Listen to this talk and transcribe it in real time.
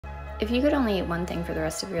If you could only eat one thing for the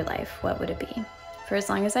rest of your life, what would it be? For as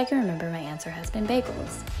long as I can remember, my answer has been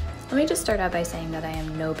bagels. Let me just start out by saying that I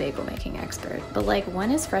am no bagel making expert, but like, when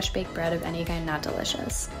is fresh baked bread of any kind not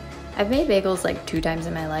delicious? I've made bagels like 2 times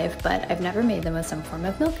in my life, but I've never made them with some form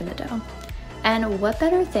of milk in the dough. And what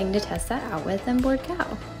better thing to test that out with than bored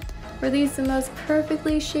cow? Were these the most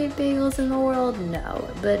perfectly shaped bagels in the world? No,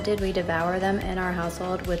 but did we devour them in our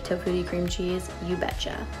household with tofutti cream cheese? You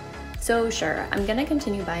betcha. So sure, I'm gonna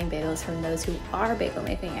continue buying bagels from those who are bagel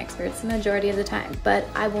making experts the majority of the time, but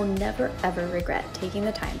I will never ever regret taking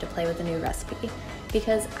the time to play with a new recipe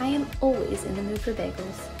because I am always in the mood for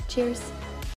bagels. Cheers.